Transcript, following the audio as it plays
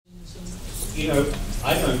You know,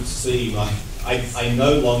 I don't see my, I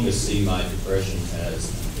no longer see my depression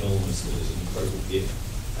as an illness that is an incredible gift.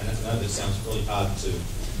 And I know that sounds really hard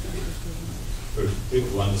for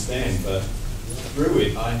people to understand, but through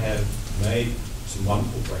it I have made some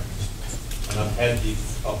wonderful friends. And I've had the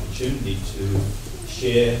opportunity to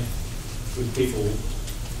share with people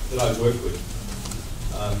that I work with.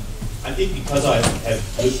 I think because I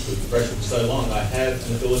have lived with depression for so long, I have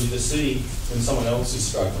an ability to see when someone else is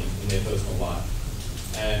struggling in their personal life.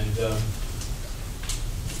 And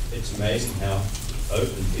it's amazing how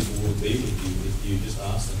open people will be with you if you just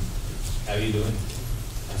ask them, how are you doing?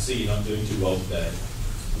 I see you're not doing too well today.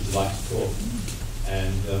 Would you like to talk?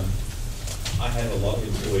 And I have a lot of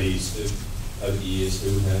employees who, over the years,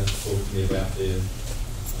 who have talked to me about their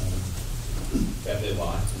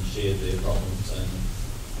life and shared their problems. And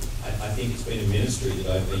I think it's been a ministry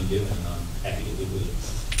that I've been given, and I'm happy to live with it.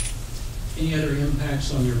 Any other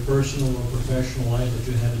impacts on your personal or professional life that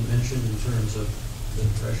you haven't mentioned in terms of the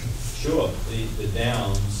depression? Sure. The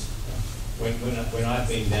downs, when I've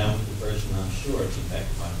been down with depression, I'm sure it's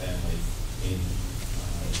impacted my family in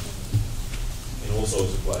all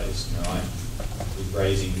sorts of ways. You know, I was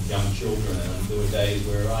raising young children, and there were days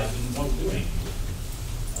where I didn't want to do anything.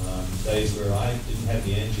 Days where I didn't have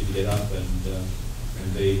the energy to get up and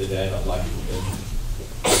be the dad I'd like to be.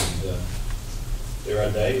 And there are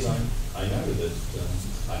days I know that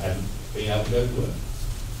I haven't been able to go to work.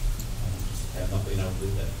 I have not been able to do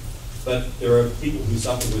that. But there are people who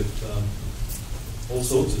suffer with all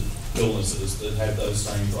sorts of illnesses that have those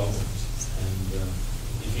same problems. And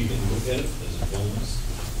if you can look at it as an illness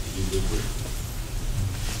that you live with,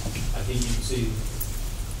 I think you can see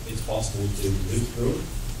it's possible to live through it.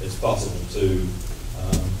 It's possible to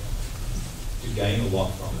gain a lot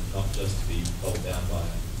from it, not just to be held down by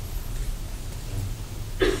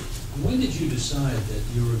it. When did you decide that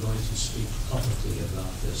you were going to speak publicly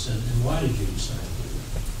about this, and why did you decide to do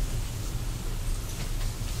that?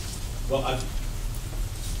 Well,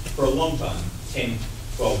 for a long time, 10,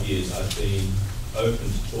 12 years, I've been open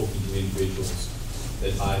to talking to individuals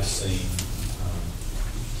that I've seen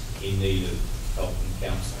in need of help and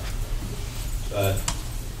counselling. But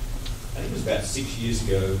I think it was about 6 years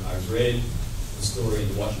ago, I read a story in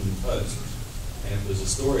the Washington Post, and it was a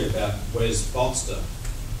story about Wes Foster.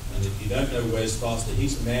 And if you don't know Wes Foster,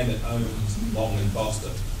 he's the man that owns Long and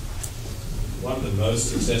Foster, one of the most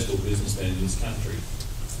successful businessmen in this country.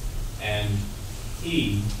 And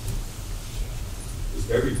he was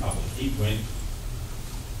very public. He went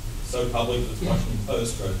so public that the Washington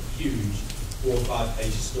Post wrote a huge 4 or 5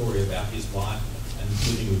 page story about his life and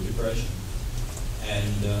living with depression.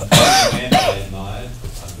 And the man I admired,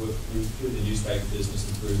 I've worked through the newspaper business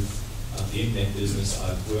and through the internet business.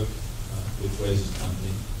 I've worked with Wes's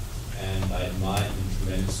company, and I admired him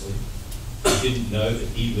tremendously. I didn't know that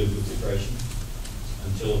he lived with depression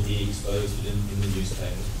until he exposed it in the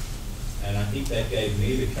newspaper. And I think that gave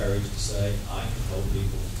me the courage to say, I can help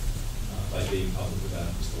people by being public about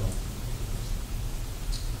it as well.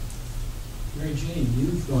 Mary Jane,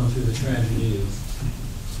 you've gone through the tragedy of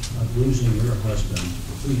losing your husband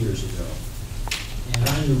 2 years ago. And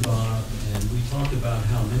I knew Bob, and we talked about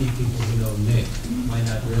how many people who know Nick might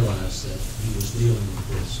not realize that he was dealing with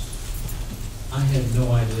this. I had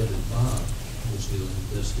no idea that Bob was dealing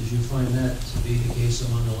with this. Did you find that to be the case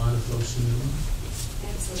among a lot of folks who knew him?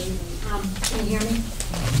 Absolutely. Can you hear me?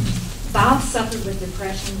 Bob suffered with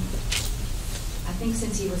depression, I think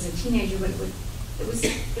since he was a teenager, but it was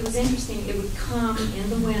interesting. It would come in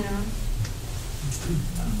the winter,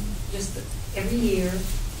 just every year,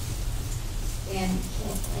 and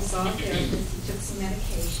he saw a therapist. He took some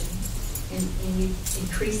medication, and you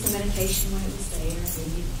increase the medication when it was there, and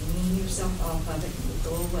you wean yourself off of it, and it would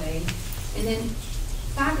go away. And then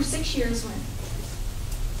 5 or 6 years went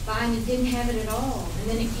by, and he didn't have it at all. And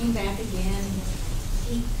then it came back again.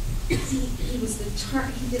 And he was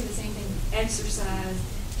determined. He did the same thing with exercise,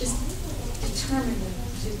 just determined to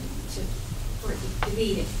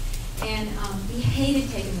beat it. And he hated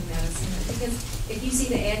taking the medicine because if you see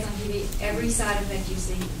the ads on TV, every side effect you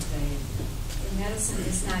see is bad. The medicine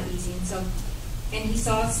is not easy, and so, and he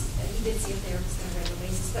did see a therapist on a regular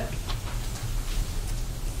basis. But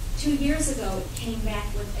 2 years ago, it came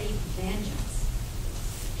back with a vengeance.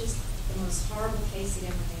 Just the most horrible case he'd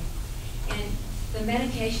ever had. And the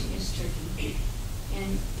medication is tricky,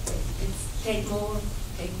 and it's take more,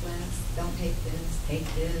 take less, don't take this, take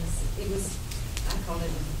this. It was, I call it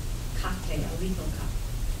a cocktail, a lethal cocktail.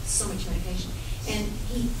 So much medication. And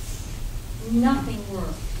nothing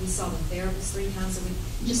worked. We saw the therapist 3 times a week.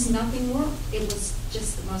 Just nothing worked. It was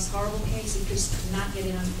just the most horrible case. He just could not get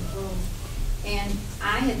it under control. And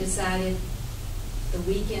I had decided the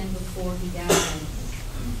weekend before he died,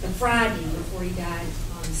 the Friday before he died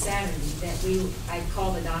on Saturday, that I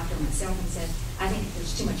called the doctor myself and said, I think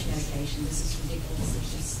there's too much medication. This is ridiculous.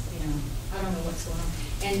 There's just, I don't know what's going on.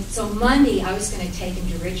 And so Monday, I was going to take him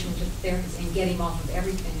to Richmond to the therapist and get him off of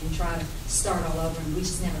everything and try to start all over, and we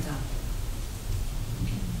just never got there.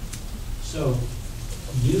 So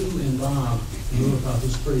you and Bob knew about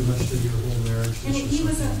this pretty much through your whole marriage. And he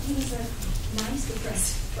was a nice,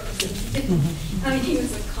 depressive person. I mean, he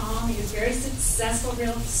was a calm, he was very successful,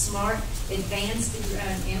 real smart, advanced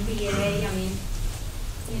MBA. I mean,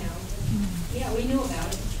 yeah, we knew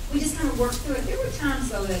about it. We just kind of worked through it. There were times,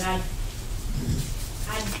 though, that I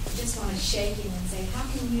just want to shake him and say, how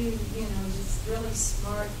can you, this really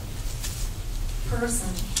smart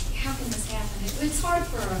person, how can this happen? It's hard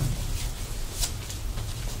for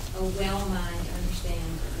a well mind to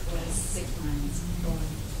understand what a sick mind is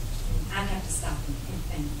going. I'd have to stop and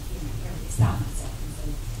think, really stop myself and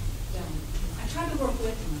say, don't. I tried to work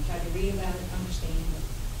with him. I tried to read about it, understand it.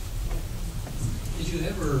 Did you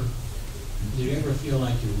ever feel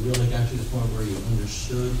like you really got to the point where you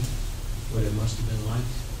understood what it must have been like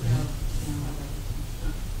for him?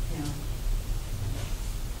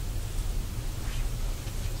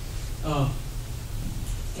 No.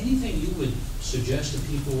 Anything you would suggest to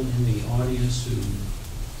people in the audience who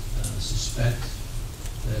suspect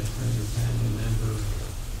that a friend or family member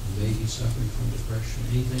may be suffering from depression?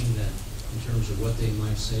 Anything that, in terms of what they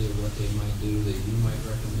might say or what they might do, that you might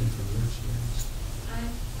recommend from your experience?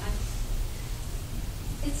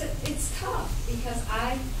 It's tough because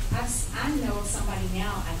I know of somebody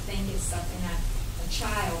now. I think it's something a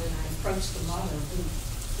child, and I approached the mother who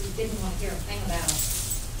didn't want to hear a thing about it.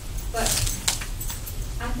 But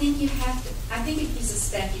I think if you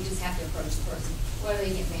suspect, you just have to approach the person, whether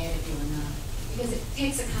they get mad at you or not, because it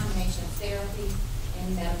takes a combination of therapy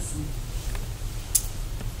and medicine,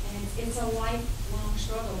 and it's a lifelong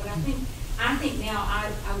struggle. But I think now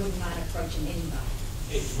I wouldn't mind approaching anybody.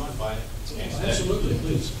 Hey, do you mind if I answer that? Absolutely,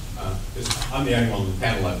 please. Because I'm the only one on the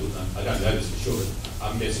panel, I don't know this for sure, but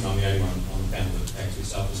I'm guessing I'm the only one on the panel that actually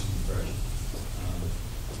suffers from depression.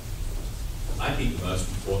 I think the most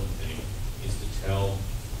important thing is to tell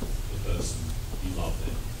the person you love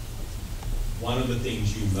them. One of the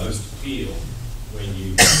things you most feel when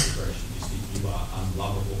you have depression is that you are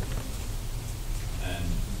unlovable. And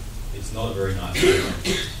it's not a very nice feeling.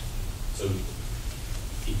 So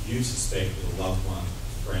if you suspect that a loved one,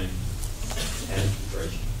 friend, has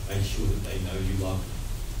depression, make sure that they know you love them.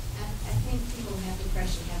 I think people who have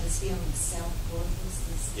depression have this feeling of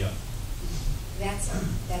self-worthlessness. Yeah. I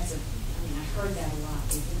mean, I've heard that a lot.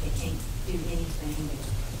 They think they can't do anything, they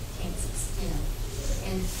can't,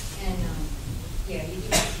 yeah, you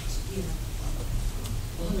do,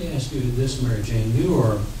 Well, let me ask you this, Mary Jane.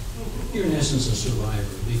 You're in essence a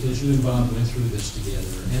survivor because you and Bob went through this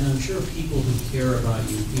together. And I'm sure people who care about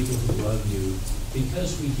you, people who love you,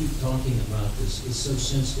 because we keep talking about this, it's so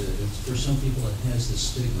sensitive. For some people, it has this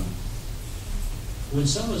stigma. When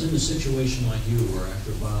someone's in a situation like you were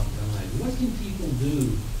after Bob died, what can people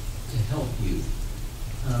do to help you?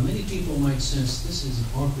 Many people might sense this is an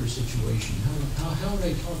awkward situation. How would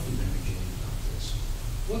I talk to Mary Jane about this?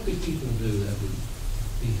 What could people do that would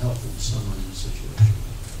be helpful to someone in a situation like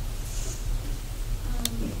that?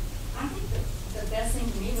 I think the best thing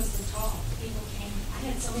for me was to talk. I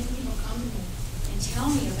had so many people come to me and tell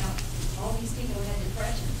me about all these people who had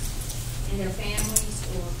depression and their families,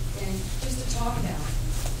 and just to talk about it.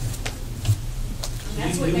 And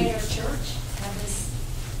that's what made our church have this.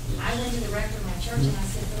 I went to the rector of my church and I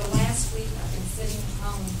said, for the last week I've been sitting at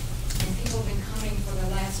home and people have been coming for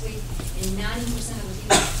the last week, and 90% of the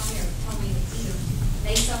people that come here tell me that either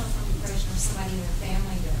they suffer from depression or somebody in their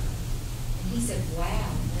family does. And he said,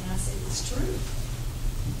 wow. And I said, it's true.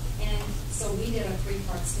 And so we did a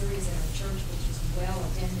 3-part series at our church, which was well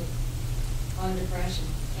attended, on depression.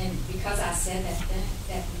 And because I said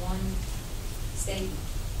that one statement,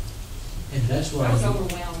 and that's why I was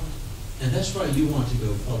overwhelmed. And that's why you want to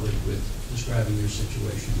go public with describing your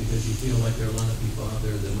situation, because you feel like there are a lot of people out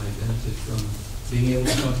there that might benefit from being able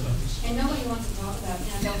to talk about this. And nobody wants to talk about it.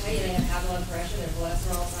 They'll tell you they have high blood pressure, their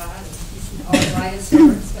cholesterol's high, arthritis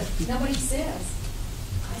hurts, but nobody says,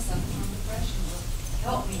 I suffer from depression, or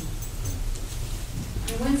help me. I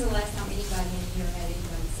mean, when's the last time anybody in here had any